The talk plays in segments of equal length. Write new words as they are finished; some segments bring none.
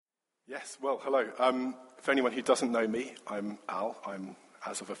Yes, well, hello. For anyone who doesn't know me, I'm Al. I'm,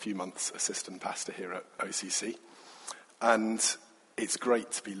 as of a few months, assistant pastor here at OCC. And it's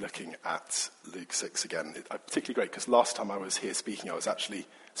great to be looking at Luke 6 again. Particularly great because last time I was here speaking, I was actually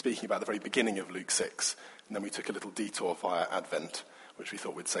speaking about the very beginning of Luke 6. And then we took a little detour via Advent, which we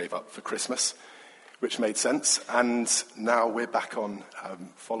thought we'd save up for Christmas, which made sense. And now we're back on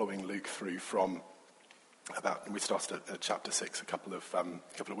following Luke through from we started at chapter 6 a couple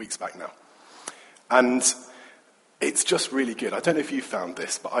of weeks back now. And it's just really good. I don't know if you found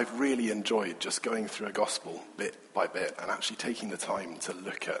this, but I've really enjoyed just going through a gospel bit by bit and actually taking the time to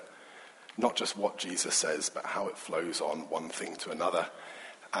look at not just what Jesus says, but how it flows on one thing to another,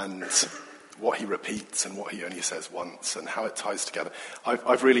 and what he repeats and what he only says once, and how it ties together.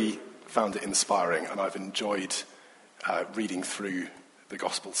 I've really found it inspiring, and I've enjoyed reading through the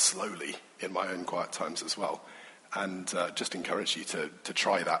gospel slowly in my own quiet times as well. And just encourage you to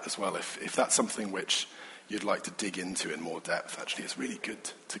try that as well. If that's something which you'd like to dig into in more depth, actually it's really good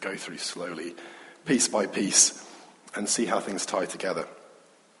to go through slowly, piece by piece, and see how things tie together.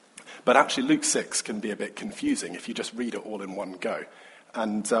 But actually Luke 6 can be a bit confusing if you just read it all in one go.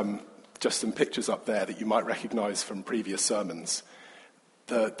 And just some pictures up there that you might recognize from previous sermons.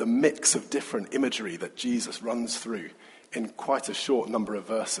 The mix of different imagery that Jesus runs through in quite a short number of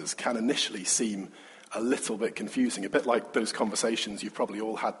verses can initially seem a little bit confusing, a bit like those conversations, you've probably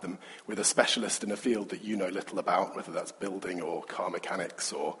all had them, with a specialist in a field that you know little about, whether that's building or car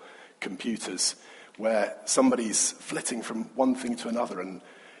mechanics or computers, where somebody's flitting from one thing to another and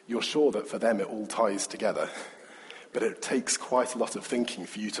you're sure that for them it all ties together. But it takes quite a lot of thinking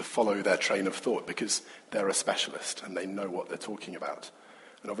for you to follow their train of thought because they're a specialist and they know what they're talking about.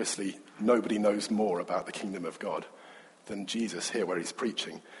 And obviously nobody knows more about the kingdom of God than Jesus here where he's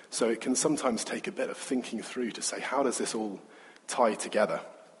preaching. So it can sometimes take a bit of thinking through to say, how does this all tie together?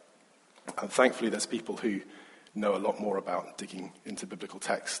 And thankfully there's people who know a lot more about digging into biblical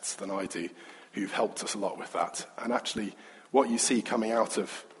texts than I do, who've helped us a lot with that. And actually what you see coming out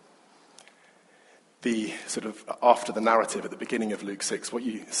of the sort of after the narrative at the beginning of Luke 6, what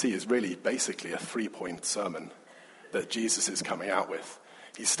you see is really basically a 3-point sermon that Jesus is coming out with.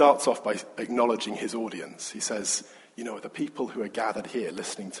 He starts off by acknowledging his audience. He says, you know, the people who are gathered here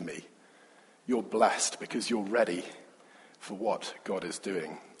listening to me, you're blessed because you're ready for what God is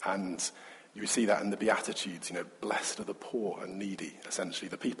doing. And you see that in the Beatitudes, you know, blessed are the poor and needy, essentially,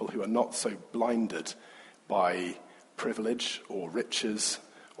 the people who are not so blinded by privilege or riches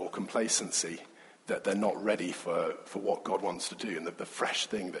or complacency that they're not ready for what God wants to do and the fresh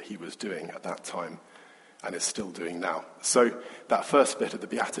thing that he was doing at that time and is still doing now. So that first bit of the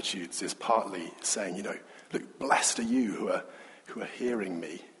Beatitudes is partly saying, you know, look, blessed are you who are hearing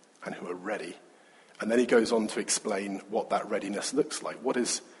me and who are ready. And then he goes on to explain what that readiness looks like. What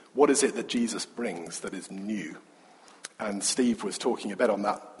is it that Jesus brings that is new? And Steve was talking a bit on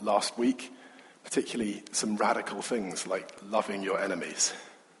that last week, particularly some radical things like loving your enemies.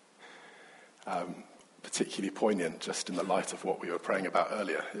 Particularly poignant just in the light of what we were praying about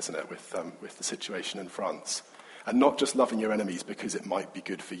earlier, isn't it, with the situation in France. And not just loving your enemies because it might be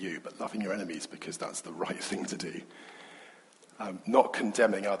good for you, but loving your enemies because that's the right thing to do. Not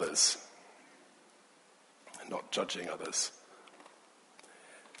condemning others, not judging others.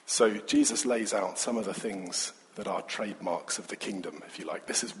 So Jesus lays out some of the things that are trademarks of the kingdom, if you like.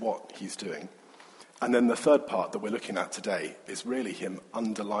 This is what he's doing. And then the third part that we're looking at today is really him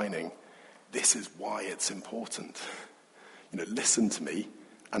underlining, this is why it's important. You know, listen to me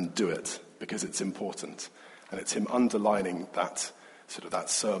and do it because it's important. And it's him underlining that sort of that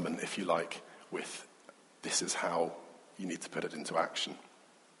sermon, if you like, with this is how you need to put it into action.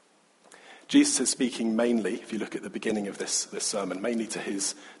 Jesus is speaking mainly, if you look at the beginning of this sermon, mainly to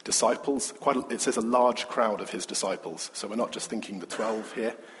his disciples. It says a large crowd of his disciples. So we're not just thinking the 12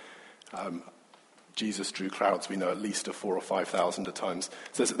 here. Jesus drew crowds, we know, at least of 4,000 or 5,000 at times.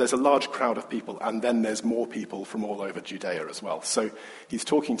 So there's a large crowd of people, and then there's more people from all over Judea as well. So he's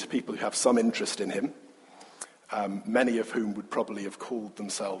talking to people who have some interest in him, many of whom would probably have called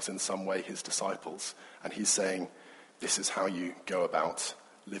themselves in some way his disciples. And he's saying, this is how you go about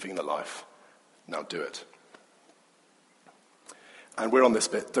living the life. Now do it. And we're on this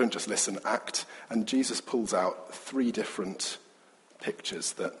bit, don't just listen, act. And Jesus pulls out 3 different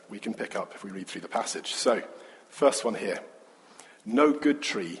pictures that we can pick up if we read through the passage. So, first one here. No good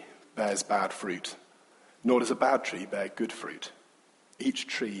tree bears bad fruit, nor does a bad tree bear good fruit. Each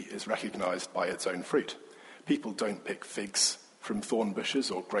tree is recognized by its own fruit. People don't pick figs from thorn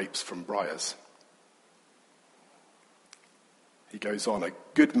bushes or grapes from briars. He goes on, a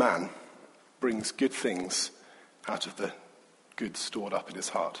good man brings good things out of the good stored up in his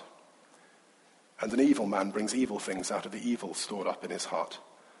heart. and an evil man brings evil things out of the evil stored up in his heart.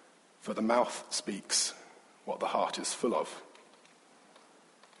 For the mouth speaks what the heart is full of.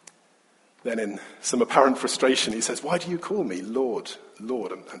 Then in some apparent frustration, he says, "Why do you call me Lord,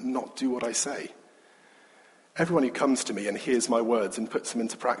 Lord, and not do what I say? Everyone who comes to me and hears my words and puts them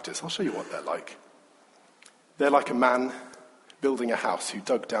into practice, I'll show you what they're like. They're like a man building a house who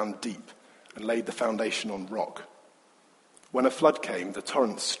dug down deep and laid the foundation on rock. When a flood came, the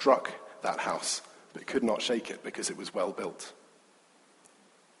torrent struck that house, but could not shake it because it was well built.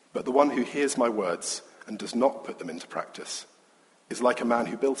 But the one who hears my words and does not put them into practice is like a man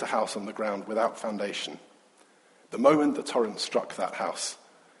who built a house on the ground without foundation. The moment the torrent struck that house,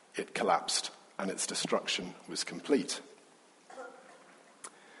 it collapsed, and its destruction was complete."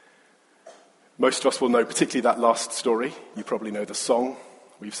 Most of us will know particularly that last story. You probably know the song.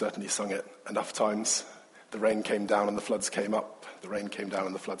 We've certainly sung it enough times. The rain came down and the floods came up. The rain came down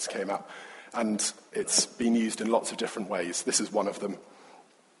and the floods came up. And it's been used in lots of different ways. This is one of them.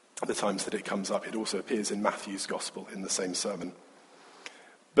 The times that it comes up, it also appears in Matthew's Gospel in the same sermon.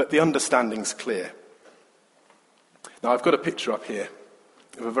 But the understanding's clear. Now, I've got a picture up here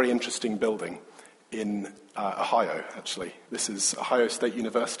of a very interesting building in Ohio, actually. This is Ohio State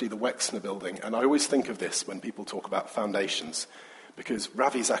University, the Wexner building. And I always think of this when people talk about foundations, because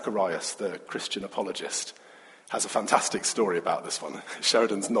Ravi Zacharias, the Christian apologist, has a fantastic story about this one.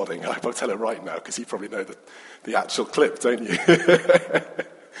 Sheridan's nodding. I hope I'll tell it right now, because you probably know the actual clip, don't you?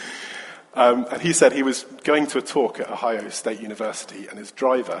 And he said he was going to a talk at Ohio State University, and his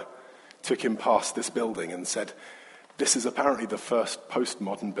driver took him past this building and said, "This is apparently the first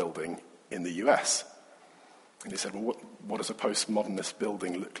postmodern building in the US." And he said, "Well, what does a postmodernist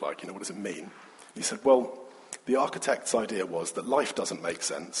building look like? What does it mean?" And he said, "Well, the architect's idea was that life doesn't make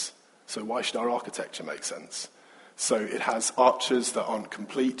sense, so why should our architecture make sense? So it has arches that aren't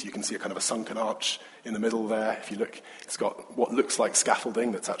complete. You can see a kind of a sunken arch in the middle there. If you look, it's got what looks like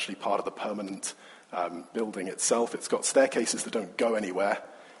scaffolding that's actually part of the permanent building itself. It's got staircases that don't go anywhere,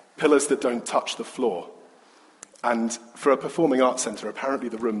 pillars that don't touch the floor. And for a performing arts centre, apparently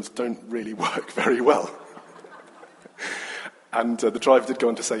the rooms don't really work very well." And the driver did go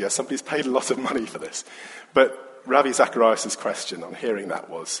on to say, yes, somebody's paid a lot of money for this. But Ravi Zacharias' question on hearing that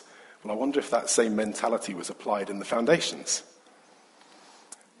was, well, I wonder if that same mentality was applied in the foundations.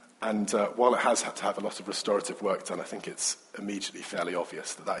 And while it has had to have a lot of restorative work done, I think it's immediately fairly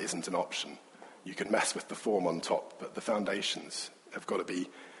obvious that that isn't an option. You can mess with the form on top, but the foundations have got to be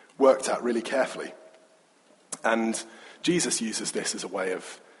worked at really carefully. And Jesus uses this as a way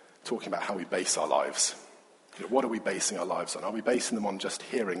of talking about how we base our lives. What are we basing our lives on? Are we basing them on just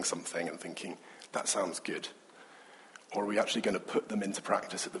hearing something and thinking, that sounds good? Or are we actually going to put them into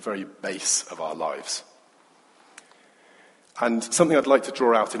practice at the very base of our lives? And something I'd like to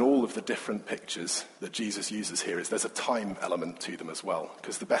draw out in all of the different pictures that Jesus uses here is there's a time element to them as well,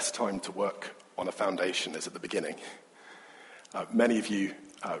 because the best time to work on a foundation is at the beginning. Many of you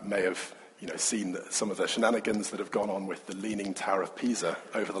may have seen some of the shenanigans that have gone on with the Leaning Tower of Pisa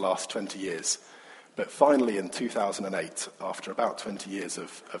over the last 20 years. But finally, in 2008, after about 20 years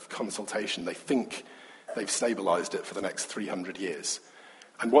of consultation, they think they've stabilized it for the next 300 years.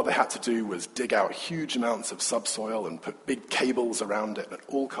 And what they had to do was dig out huge amounts of subsoil and put big cables around it and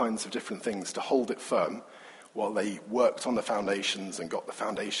all kinds of different things to hold it firm while they worked on the foundations and got the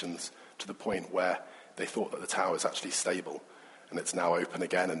foundations to the point where they thought that the tower is actually stable. And it's now open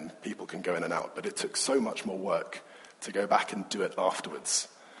again and people can go in and out. But it took so much more work to go back and do it afterwards.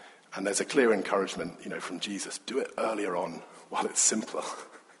 And there's a clear encouragement, from Jesus. Do it earlier on while it's simpler.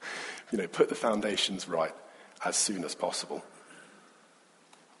 Put the foundations right as soon as possible.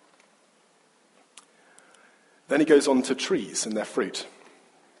 Then he goes on to trees and their fruit.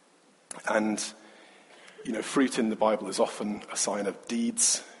 And, fruit in the Bible is often a sign of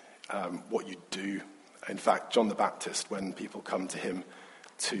deeds, what you do. In fact, John the Baptist, when people come to him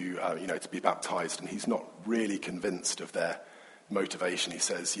to be baptized, and he's not really convinced of their motivation, he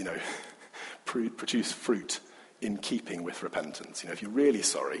says, produce fruit in keeping with repentance. If you're really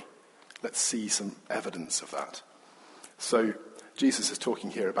sorry, let's see some evidence of that. So Jesus is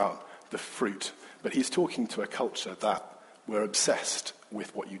talking here about the fruit, but he's talking to a culture that were obsessed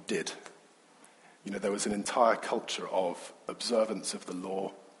with what you did. There was an entire culture of observance of the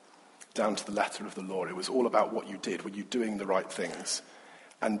law, down to the letter of the law. It was all about what you did. Were you doing the right things?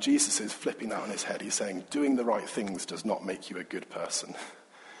 And Jesus is flipping that on his head. He's saying, doing the right things does not make you a good person.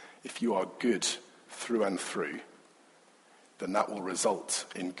 If you are good through and through, then that will result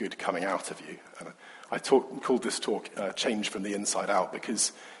in good coming out of you. And I called this talk Change from the Inside Out,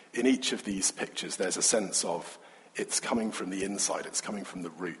 because in each of these pictures there's a sense of it's coming from the inside, it's coming from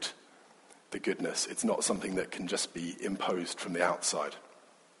the root. the goodness. It's not something that can just be imposed from the outside.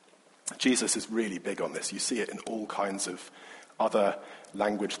 Jesus is really big on this. You see it in all kinds of other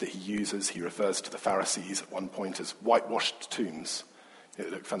language that he uses. He refers to the Pharisees at one point as whitewashed tombs. They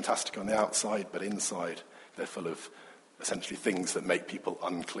look fantastic on the outside, but inside they're full of essentially things that make people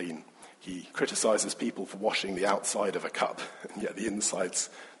unclean. He criticizes people for washing the outside of a cup, and yet the inside's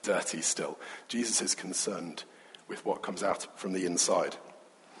dirty still. Jesus is concerned with what comes out from the inside.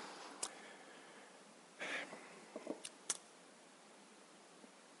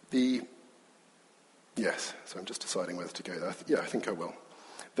 Yes, so I'm just deciding whether to go there. I think I will.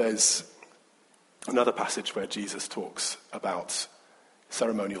 There's another passage where Jesus talks about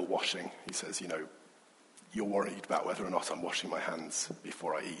ceremonial washing. He says, you're worried about whether or not I'm washing my hands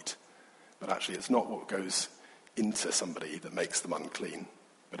before I eat. But actually, it's not what goes into somebody that makes them unclean,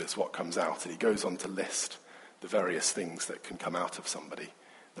 but it's what comes out. And he goes on to list the various things that can come out of somebody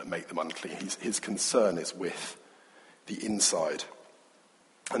that make them unclean. His concern is with the inside.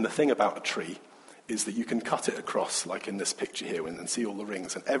 And the thing about a tree is that you can cut it across, like in this picture here, and see all the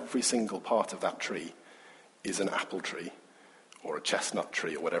rings, and every single part of that tree is an apple tree, or a chestnut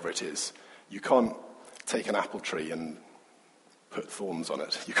tree, or whatever it is. You can't take an apple tree and put thorns on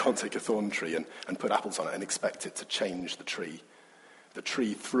it. You can't take a thorn tree and put apples on it and expect it to change the tree. The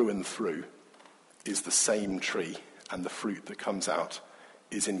tree through and through is the same tree, and the fruit that comes out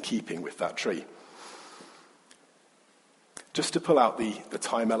is in keeping with that tree. Just to pull out the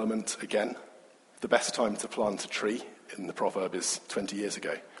time element again, the best time to plant a tree in the proverb is 20 years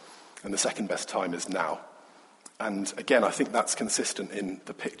ago, and the second best time is now. And again, I think that's consistent in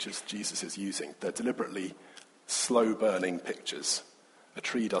the pictures Jesus is using. They're deliberately slow-burning pictures. A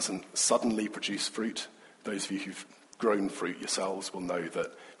tree doesn't suddenly produce fruit. Those of you who've grown fruit yourselves will know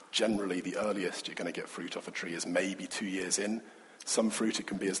that generally the earliest you're going to get fruit off a tree is maybe 2 years in. Some fruit, it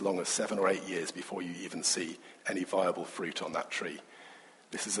can be as long as 7 or 8 years before you even see any viable fruit on that tree.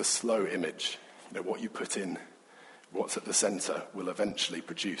 This is a slow image. What you put in, what's at the centre, will eventually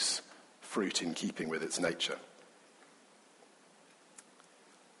produce fruit in keeping with its nature.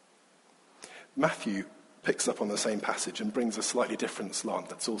 Matthew picks up on the same passage and brings a slightly different slant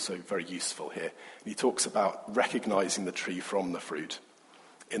that's also very useful here. He talks about recognising the tree from the fruit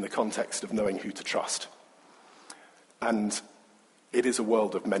in the context of knowing who to trust. And it is a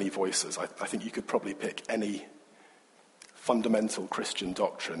world of many voices. I think you could probably pick any fundamental Christian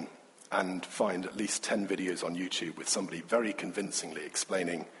doctrine and find at least 10 videos on YouTube with somebody very convincingly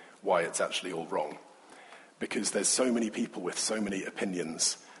explaining why it's actually all wrong. Because there's so many people with so many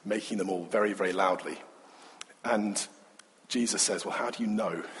opinions, making them all very, very loudly. And Jesus says, well, how do you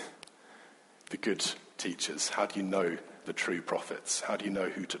know the good teachers? How do you know the true prophets? How do you know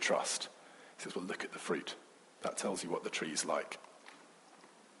who to trust? He says, well, look at the fruit. That tells you what the tree's like.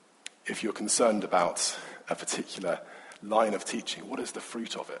 If you're concerned about a particular line of teaching, what is the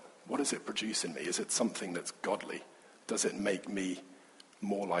fruit of it? What does it produce in me? Is it something that's godly? Does it make me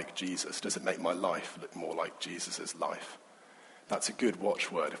more like Jesus? Does it make my life look more like Jesus' life? That's a good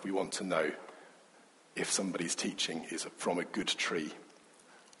watchword if we want to know if somebody's teaching is from a good tree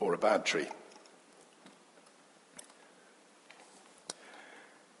or a bad tree.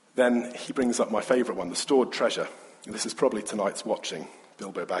 Then he brings up my favourite one, the stored treasure. And this is probably tonight's watching,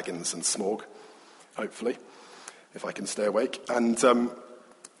 Bilbo Baggins and Smaug, hopefully, if I can stay awake. And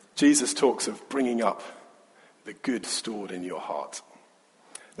Jesus talks of bringing up the good stored in your heart.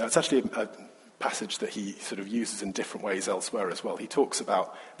 Now, it's actually a passage that he sort of uses in different ways elsewhere as well. He talks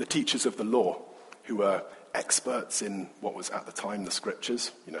about the teachers of the law who were experts in what was at the time the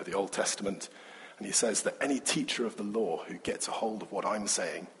scriptures, the Old Testament. And he says that any teacher of the law who gets a hold of what I'm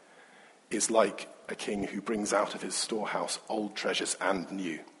saying is like a king who brings out of his storehouse old treasures and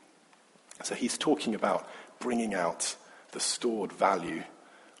new. So he's talking about bringing out the stored value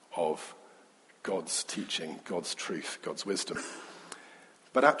of God's teaching, God's truth, God's wisdom.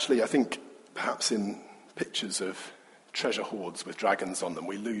 But actually, I think perhaps in pictures of treasure hoards with dragons on them,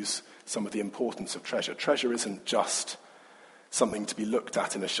 we lose some of the importance of treasure. Treasure isn't just something to be looked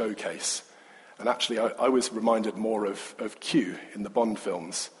at in a showcase. And actually, I was reminded more of Q in the Bond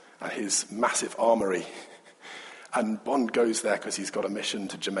films and his massive armoury. And Bond goes there because he's got a mission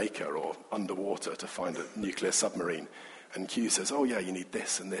to Jamaica or underwater to find a nuclear submarine. And Q says, oh yeah, you need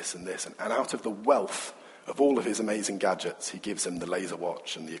this and this and this. And out of the wealth of all of his amazing gadgets, he gives him the laser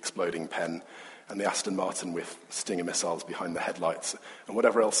watch and the exploding pen and the Aston Martin with Stinger missiles behind the headlights and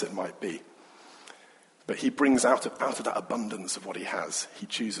whatever else it might be. But he brings out of that abundance of what he has, he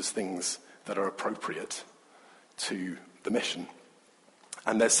chooses things that are appropriate to the mission.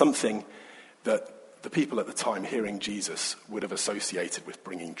 And there's something that the people at the time hearing Jesus would have associated with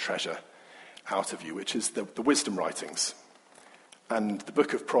bringing treasure out of you, which is the wisdom writings. And the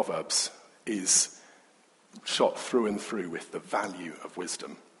book of Proverbs is shot through and through with the value of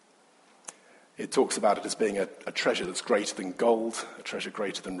wisdom. It talks about it as being a treasure that's greater than gold, a treasure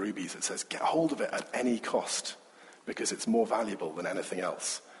greater than rubies. It says, get hold of it at any cost, because it's more valuable than anything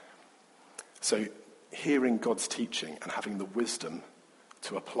else. So hearing God's teaching and having the wisdom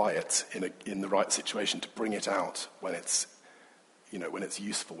to apply it in the right situation, to bring it out when it's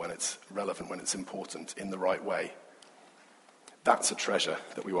useful, when it's relevant, when it's important, in the right way, that's a treasure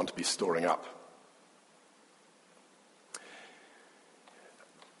that we want to be storing up.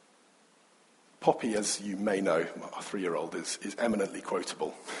 Poppy, as you may know, our 3-year-old, is eminently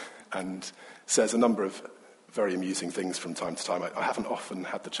quotable and says a number of very amusing things from time to time. I haven't often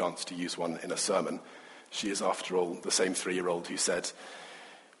had the chance to use one in a sermon. She is, after all, the same 3-year-old who said,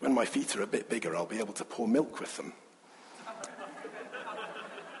 when my feet are a bit bigger, I'll be able to pour milk with them.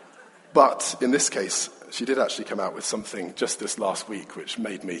 But in this case, she did actually come out with something just this last week which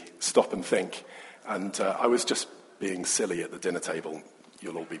made me stop and think. And I was just being silly at the dinner table.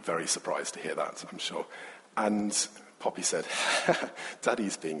 You'll all be very surprised to hear that, I'm sure. And Poppy said,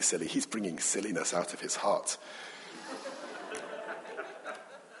 Daddy's being silly. He's bringing silliness out of his heart.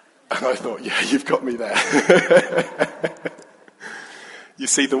 And I thought, yeah, you've got me there. You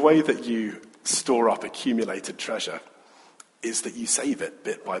see, the way that you store up accumulated treasure is that you save it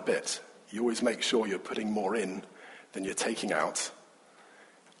bit by bit. You always make sure you're putting more in than you're taking out.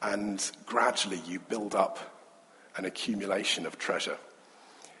 And gradually you build up an accumulation of treasure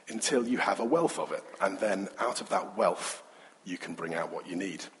until you have a wealth of it. And then out of that wealth, you can bring out what you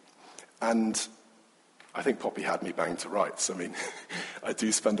need. And I think Poppy had me banged to rights. I mean, I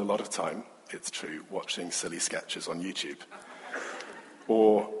do spend a lot of time, it's true, watching silly sketches on YouTube.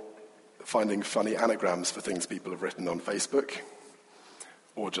 Or finding funny anagrams for things people have written on Facebook.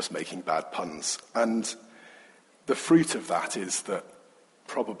 Or just making bad puns. And the fruit of that is that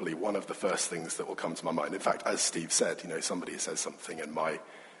probably one of the first things that will come to my mind. In fact, as Steve said, somebody says something and my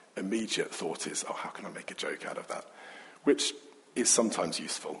immediate thought is, how can I make a joke out of that? Which is sometimes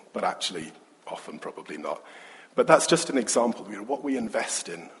useful, but actually often probably not. But that's just an example. What we invest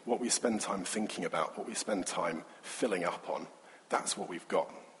in, what we spend time thinking about, what we spend time filling up on, that's what we've got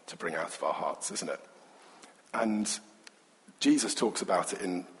to bring out of our hearts, isn't it? And Jesus talks about it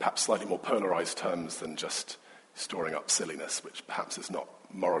in perhaps slightly more polarized terms than just storing up silliness, which perhaps is not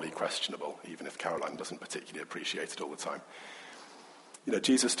morally questionable, even if Caroline doesn't particularly appreciate it all the time.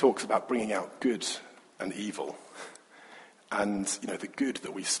 Jesus talks about bringing out good and evil. And, the good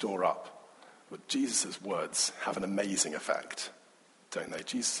that we store up. But Jesus' words have an amazing effect, don't they?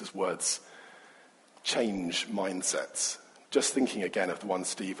 Jesus' words change mindsets. Just thinking again of the one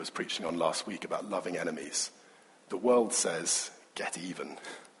Steve was preaching on last week about loving enemies. The world says, get even.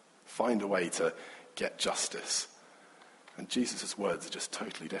 Find a way to get justice. And Jesus' words are just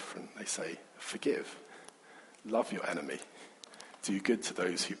totally different. They say, forgive. Love your enemy. Do good to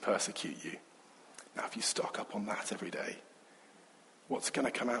those who persecute you. Now, if you stock up on that every day, what's going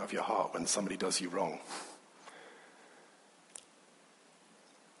to come out of your heart when somebody does you wrong?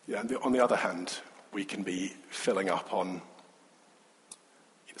 And on the other hand, we can be filling up on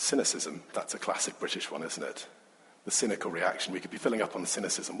cynicism. That's a classic British one, isn't it? The cynical reaction. We could be filling up on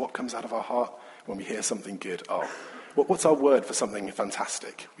cynicism. What comes out of our heart when we hear something good? What's our word for something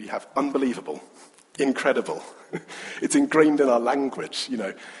fantastic? We have unbelievable, incredible. It's ingrained in our language,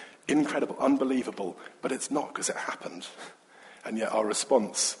 incredible, unbelievable, but it's not because it happened. And yet our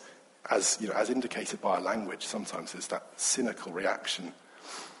response, as indicated by our language, sometimes is that cynical reaction.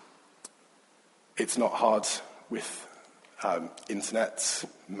 It's not hard with internet,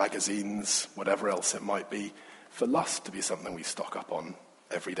 magazines, whatever else it might be, for lust to be something we stock up on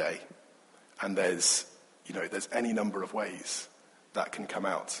every day. And there's any number of ways that can come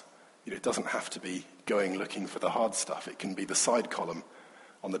out. It doesn't have to be going looking for the hard stuff. It can be the side column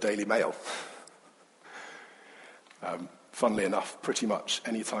on the Daily Mail. Funnily enough, pretty much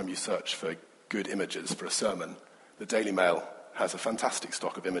any time you search for good images for a sermon, the Daily Mail has a fantastic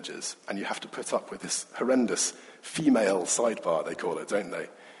stock of images, and you have to put up with this horrendous female sidebar, they call it, don't they?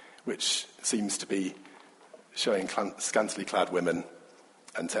 Which seems to be showing scantily clad women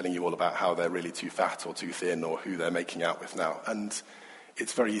and telling you all about how they're really too fat or too thin or who they're making out with now. And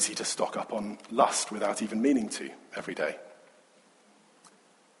it's very easy to stock up on lust without even meaning to every day.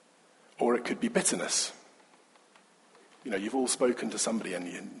 Or it could be bitterness. You've all spoken to somebody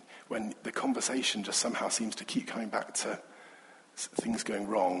and when the conversation just somehow seems to keep coming back to things going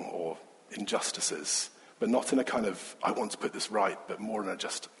wrong or injustices, but not in a kind of, I want to put this right, but more in a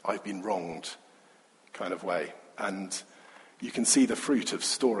just, I've been wronged kind of way. And you can see the fruit of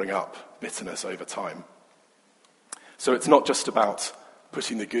storing up bitterness over time. So it's not just about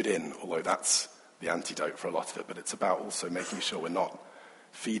putting the good in, although that's the antidote for a lot of it, but it's about also making sure we're not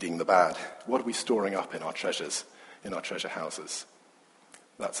feeding the bad. What are we storing up in our treasures, in our treasure houses?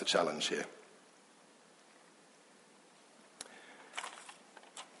 That's a challenge here.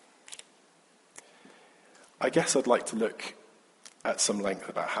 I guess I'd like to look at some length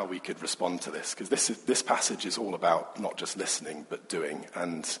about how we could respond to this, because this passage is all about not just listening, but doing,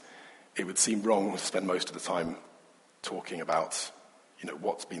 and it would seem wrong to spend most of the time talking about,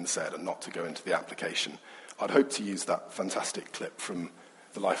 what's been said and not to go into the application. I'd hope to use that fantastic clip from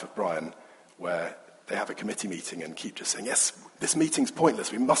The Life of Brian, where they have a committee meeting and keep just saying, yes, this meeting's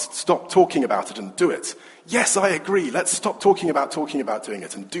pointless, we must stop talking about it and do it. Yes, I agree, let's stop talking about doing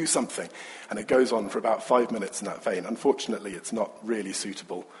it and do something. And it goes on for about 5 minutes in that vein. Unfortunately, it's not really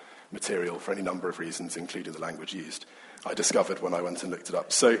suitable material for any number of reasons, including the language used, I discovered when I went and looked it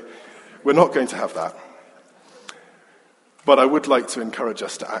up. So we're not going to have that. But I would like to encourage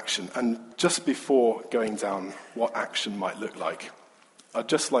us to action. And just before going down what action might look like, I'd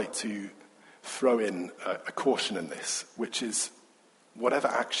just like to throw in a caution in this, which is whatever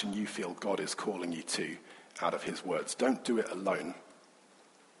action you feel God is calling you to out of his words, don't do it alone.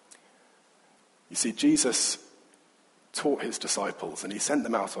 You see, Jesus taught his disciples and he sent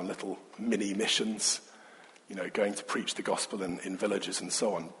them out on little mini missions, going to preach the gospel in villages and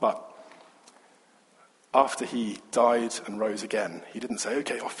so on. But after he died and rose again, he didn't say,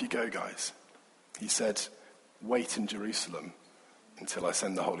 okay, off you go, guys. He said, wait in Jerusalem until I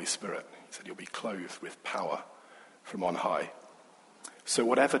send the Holy Spirit. He said, you'll be clothed with power from on high. So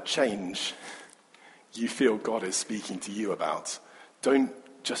whatever change you feel God is speaking to you about, don't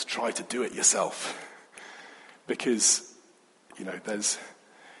just try to do it yourself. Because,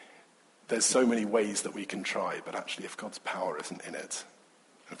 there's so many ways that we can try, but actually if God's power isn't in it,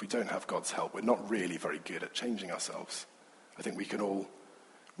 and if we don't have God's help, we're not really very good at changing ourselves. I think we can all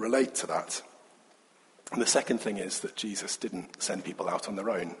relate to that. And the second thing is that Jesus didn't send people out on their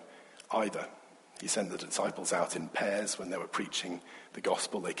own either. He sent the disciples out in pairs when they were preaching the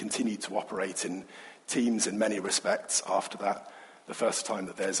gospel. They continued to operate in teams in many respects after that. The first time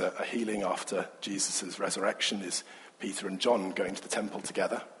that there's a healing after Jesus' resurrection is Peter and John going to the temple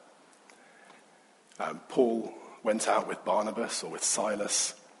together. Paul went out with Barnabas or with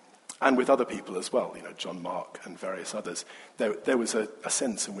Silas and with other people as well, John Mark and various others. There was a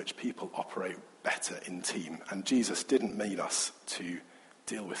sense in which people operate better in team, and Jesus didn't mean us to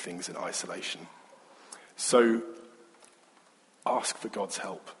deal with things in isolation. So ask for God's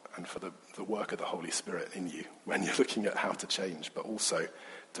help and for the work of the Holy Spirit in you when you're looking at how to change, but also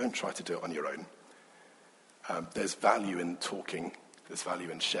don't try to do it on your own. There's value in talking, there's value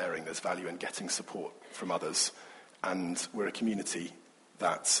in sharing, there's value in getting support from others, and we're a community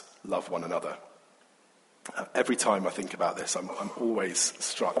that love one another. Every time I think about this, I'm always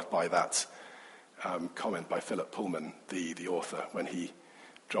struck by that comment by Philip Pullman, the author, when he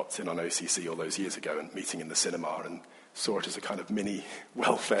dropped in on OCC all those years ago and meeting in the cinema and saw it as a kind of mini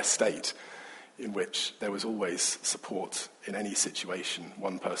welfare state in which there was always support in any situation,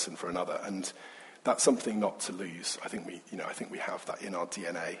 one person for another. And that's something not to lose. I think we have that in our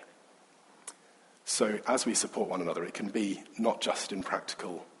DNA. So as we support one another, it can be not just in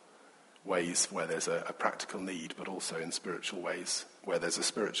practical ways where there's a practical need, but also in spiritual ways where there's a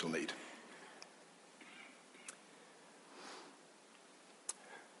spiritual need.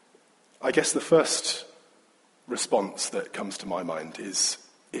 I guess the first response that comes to my mind is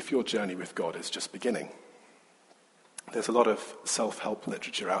if your journey with God is just beginning. There's a lot of self-help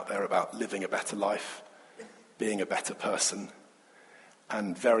literature out there about living a better life, being a better person,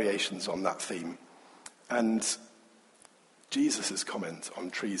 and variations on that theme. And Jesus' comment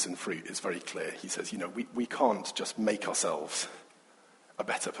on trees and fruit is very clear. He says, we can't just make ourselves a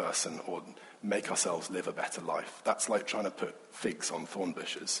better person or make ourselves live a better life. That's like trying to put figs on thorn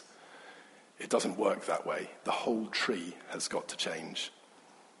bushes. It doesn't work that way. The whole tree has got to change.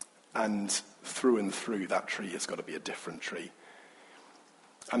 And through, that tree has got to be a different tree.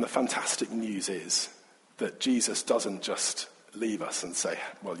 And the fantastic news is that Jesus doesn't just leave us and say,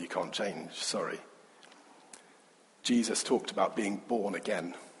 well, you can't change, sorry. Jesus talked about being born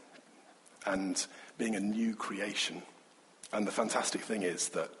again and being a new creation. And the fantastic thing is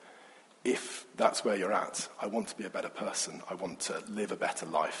that if that's where you're at, I want to be a better person, I want to live a better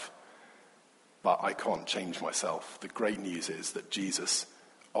life, but I can't change myself. The great news is that Jesus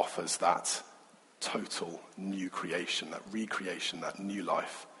offers that total new creation, that recreation, that new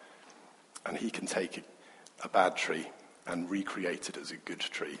life. And he can take a bad tree and recreate it as a good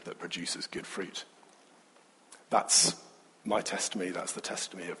tree that produces good fruit. That's my testimony, that's the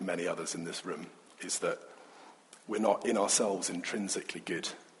testimony of many others in this room, is that we're not in ourselves intrinsically good.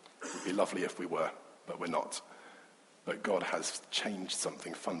 It would be lovely if we were, but we're not. But God has changed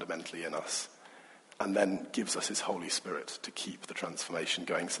something fundamentally in us and then gives us his Holy Spirit to keep the transformation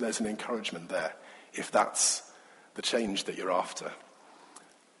going. So there's an encouragement there. If that's the change that you're after,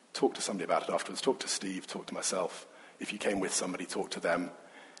 talk to somebody about it afterwards. Talk to Steve, talk to myself. If you came with somebody, talk to them.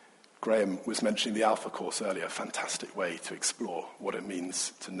 Graham was mentioning the Alpha course earlier, a fantastic way to explore what it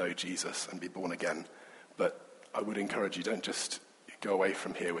means to know Jesus and be born again. But I would encourage you, don't just go away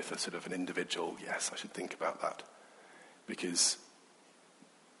from here with a sort of an individual, yes, I should think about that. Because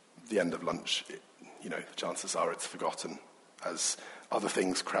the end of lunch, the chances are it's forgotten as other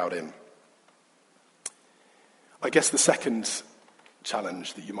things crowd in. I guess the second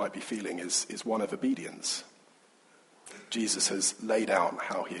challenge that you might be feeling is one of obedience. Jesus has laid out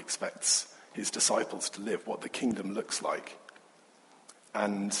how he expects his disciples to live, what the kingdom looks like.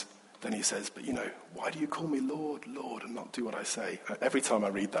 And then he says, but why do you call me Lord, Lord, and not do what I say? Every time I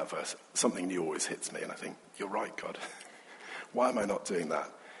read that verse, something new always hits me, and I think, you're right, God. Why am I not doing that?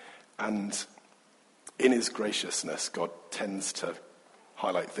 And in his graciousness, God tends to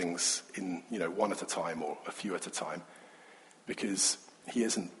highlight things in, one at a time or a few at a time, because he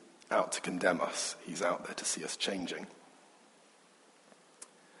isn't out to condemn us. He's out there to see us changing.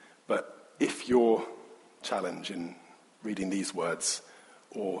 But if your challenge in reading these words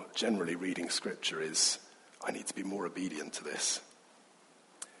or generally reading scripture is, I need to be more obedient to this,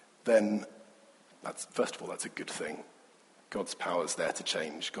 then first of all, that's a good thing. God's power is there to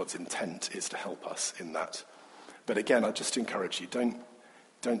change. God's intent is to help us in that. But again, I just encourage you,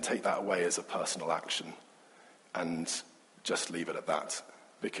 don't take that away as a personal action and just leave it at that.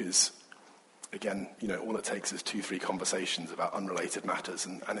 Because, again, all it takes is 2-3 conversations about unrelated matters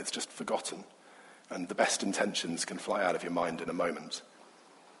and it's just forgotten. And the best intentions can fly out of your mind in a moment.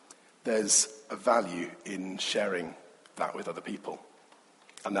 There's a value in sharing that with other people.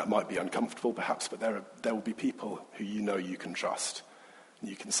 And that might be uncomfortable, perhaps, but there will be people who you can trust. And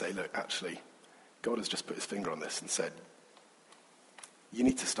you can say, look, actually, God has just put his finger on this and said, you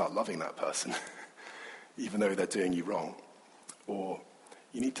need to start loving that person, even though they're doing you wrong. Or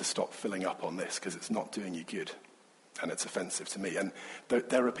you need to stop filling up on this because it's not doing you good and it's offensive to me. And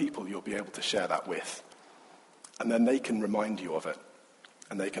there are people you'll be able to share that with. And then they can remind you of it.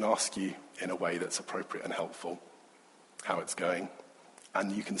 And they can ask you in a way that's appropriate and helpful how it's going.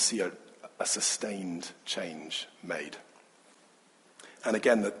 And you can see a sustained change made. And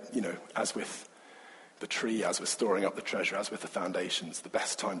again, as with the tree, as with storing up the treasure, as with the foundations, the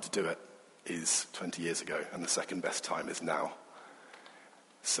best time to do it is 20 years ago, and the second best time is now.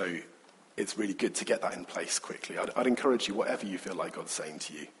 So it's really good to get that in place quickly. I'd encourage you, whatever you feel like God's saying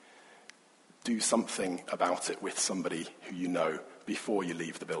to you, do something about it with somebody who you know before you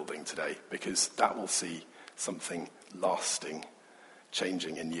leave the building today, because that will see something lasting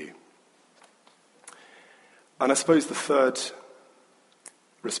changing in you. And I suppose the third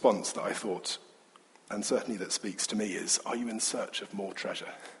response that I thought, and certainly that speaks to me, is, are you in search of more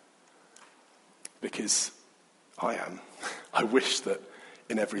treasure? Because I am. I wish that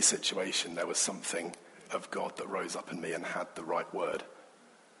in every situation there was something of God that rose up in me and had the right word,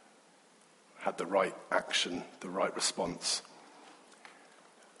 had the right action, the right response.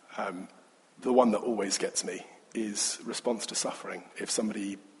 The one that always gets me is response to suffering. If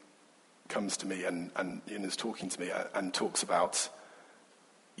somebody comes to me and is talking to me and talks about,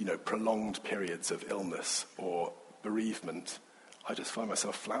 prolonged periods of illness or bereavement, I just find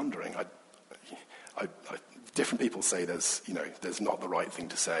myself floundering. Different people say there's not the right thing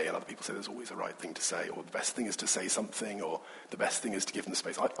to say, and other people say there's always a right thing to say, or the best thing is to say something, or the best thing is to give them the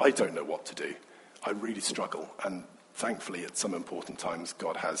space. I don't know what to do. I really struggle, and thankfully at some important times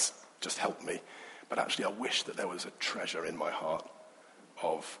God has just helped me. But actually I wish that there was a treasure in my heart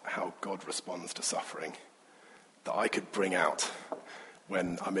of how God responds to suffering that I could bring out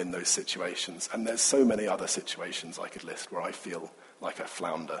when I'm in those situations. And there's so many other situations I could list where I feel like I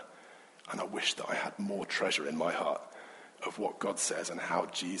flounder. And I wish that I had more treasure in my heart of what God says and how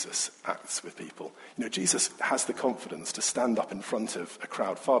Jesus acts with people. Jesus has the confidence to stand up in front of a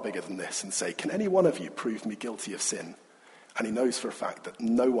crowd far bigger than this and say, can any one of you prove me guilty of sin? And he knows for a fact that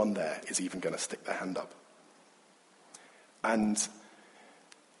no one there is even going to stick their hand up. And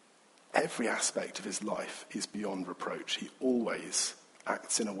every aspect of his life is beyond reproach. He always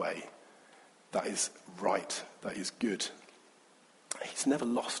acts in a way that is right, that is good. He's never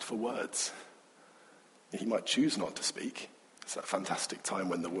lost for words. He might choose not to speak. It's that fantastic time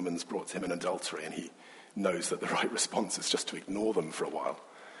when the woman's brought to him in adultery and he knows that the right response is just to ignore them for a while.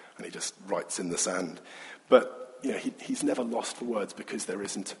 And he just writes in the sand. But he's never lost for words because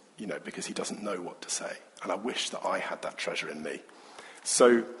because he doesn't know what to say. And I wish that I had that treasure in me.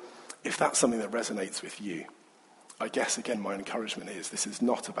 So if that's something that resonates with you, I guess, again, my encouragement is this is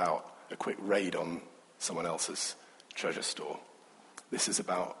not about a quick raid on someone else's treasure store. This is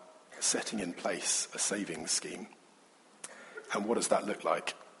about setting in place a savings scheme. And what does that look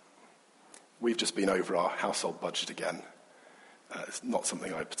like? We've just been over our household budget again. It's not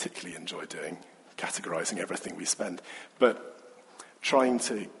something I particularly enjoy doing, categorizing everything we spend, but trying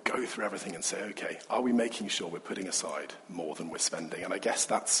to go through everything and say, okay, are we making sure we're putting aside more than we're spending? And I guess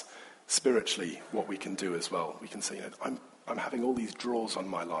that's spiritually what we can do as well. We can say, I'm having all these draws on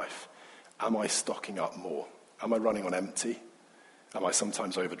my life. Am I stocking up more? Am I running on empty? Am I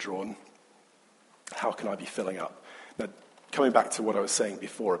sometimes overdrawn? How can I be filling up? Now, coming back to what I was saying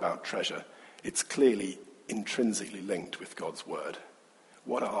before about treasure, it's clearly intrinsically linked with God's word.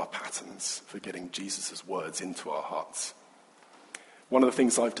 What are our patterns for getting Jesus' words into our hearts? One of the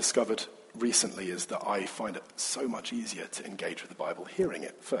things I've discovered recently is that I find it so much easier to engage with the Bible hearing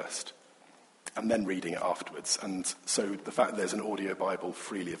it first and then reading it afterwards. And so the fact that there's an audio Bible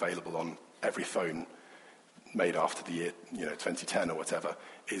freely available on every phone made after the year 2010 or whatever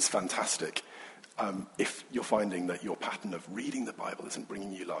is fantastic. If you're finding that your pattern of reading the Bible isn't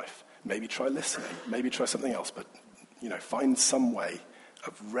bringing you life, maybe try listening, maybe try something else, but find some way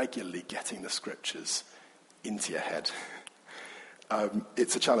of regularly getting the scriptures into your head.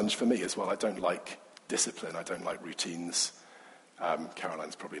 It's a challenge for me as well. I don't like discipline. I don't like routines.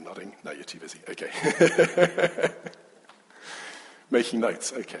 Caroline's probably nodding. No, you're too busy. Okay. Making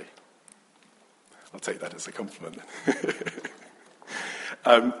notes. Okay. I'll take that as a compliment.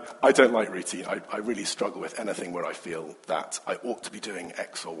 I don't like routine. I really struggle with anything where I feel that I ought to be doing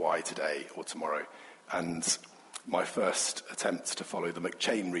X or Y today or tomorrow. And my first attempt to follow the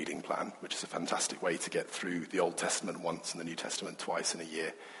McChain reading plan, which is a fantastic way to get through the Old Testament once and the New Testament twice in a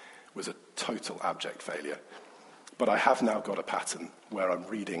year, was a total abject failure. But I have now got a pattern where I'm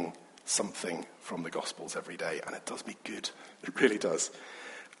reading something from the Gospels every day, and it does me good. It really does.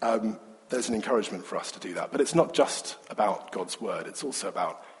 There's an encouragement for us to do that. But it's not just about God's word. It's also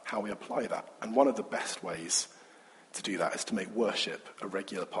about how we apply that. And one of the best ways to do that is to make worship a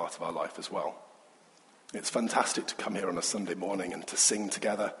regular part of our life as well. It's fantastic to come here on a Sunday morning and to sing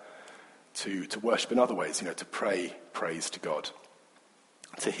together, to worship in other ways, to pray praise to God,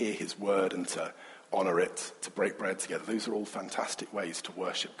 to hear his word and to honor it, to break bread together. Those are all fantastic ways to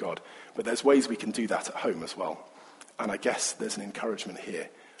worship God. But there's ways we can do that at home as well. And I guess there's an encouragement here.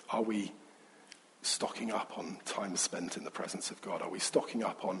 Are we stocking up on time spent in the presence of God? Are we stocking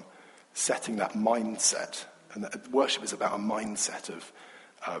up on setting that mindset? And worship is about a mindset of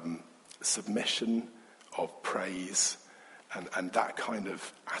submission, of praise, and that kind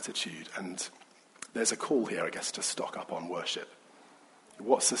of attitude. And there's a call here, I guess, to stock up on worship.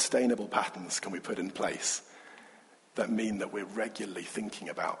 What sustainable patterns can we put in place that mean that we're regularly thinking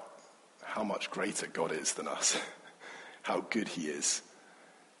about how much greater God is than us, how good he is,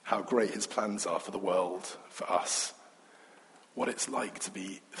 how great his plans are for the world, for us, what it's like to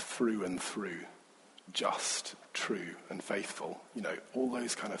be through and through just, true, and faithful, all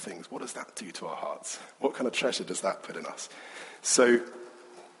those kind of things. What does that do to our hearts? What kind of treasure does that put in us? So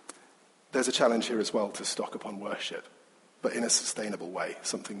there's a challenge here as well to stock upon worship, but in a sustainable way,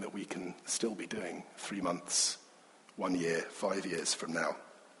 something that we can still be doing 3 months, 1 year, 5 years from now.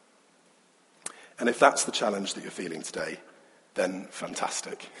 And if that's the challenge that you're feeling today, then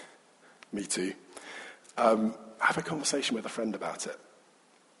fantastic. Me too. Have a conversation with a friend about it.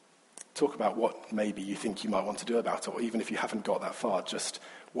 Talk about what maybe you think you might want to do about it, or even if you haven't got that far, just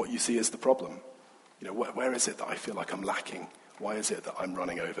what you see as the problem. Where is it that I feel like I'm lacking? Why is it that I'm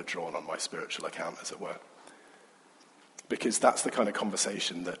running overdrawn on my spiritual account, as it were? Because that's the kind of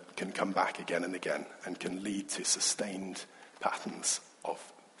conversation that can come back again and again and can lead to sustained patterns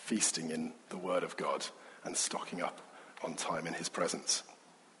of feasting in the Word of God and stocking up on time in his presence.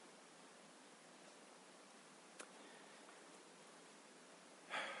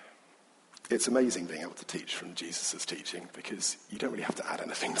 It's amazing being able to teach from Jesus' teaching because you don't really have to add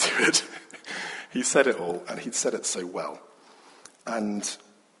anything to it. He said it all, and he'd said it so well. And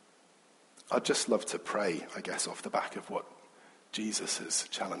I'd just love to pray, I guess, off the back of what Jesus has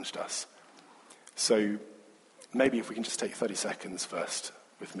challenged us. So maybe if we can just take 30 seconds first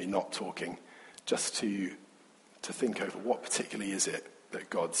with me not talking, just to think over what particularly is it that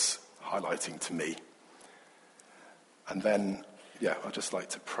God's highlighting to me. And then, I'd just like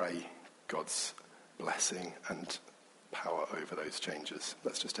to pray God's blessing and power over those changes.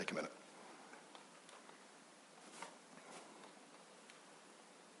 Let's just take a minute.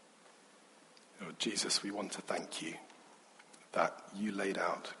 Lord Jesus, we want to thank you that you laid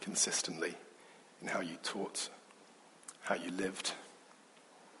out consistently in how you taught, how you lived,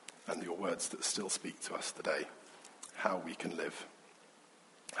 and your words that still speak to us today, how we can live,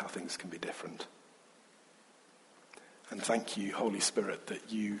 how things can be different. And thank you, Holy Spirit,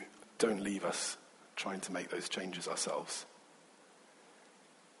 that you don't leave us trying to make those changes ourselves,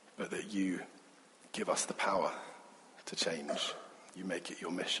 but that you give us the power to change. You make it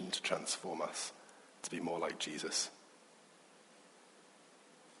your mission to transform us, to be more like Jesus.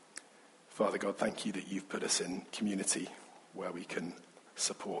 Father God, thank you that you've put us in community where we can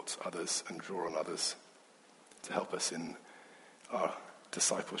support others and draw on others to help us in our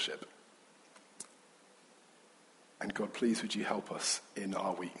discipleship. And God, please would you help us in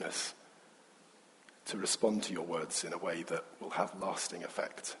our weakness to respond to your words in a way that will have lasting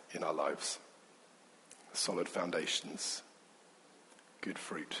effect in our lives. Solid foundations, good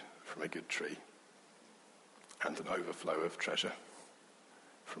fruit from a good tree, and an overflow of treasure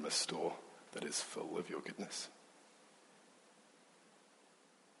from a store that is full of your goodness.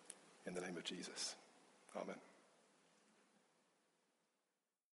 In the name of Jesus, amen.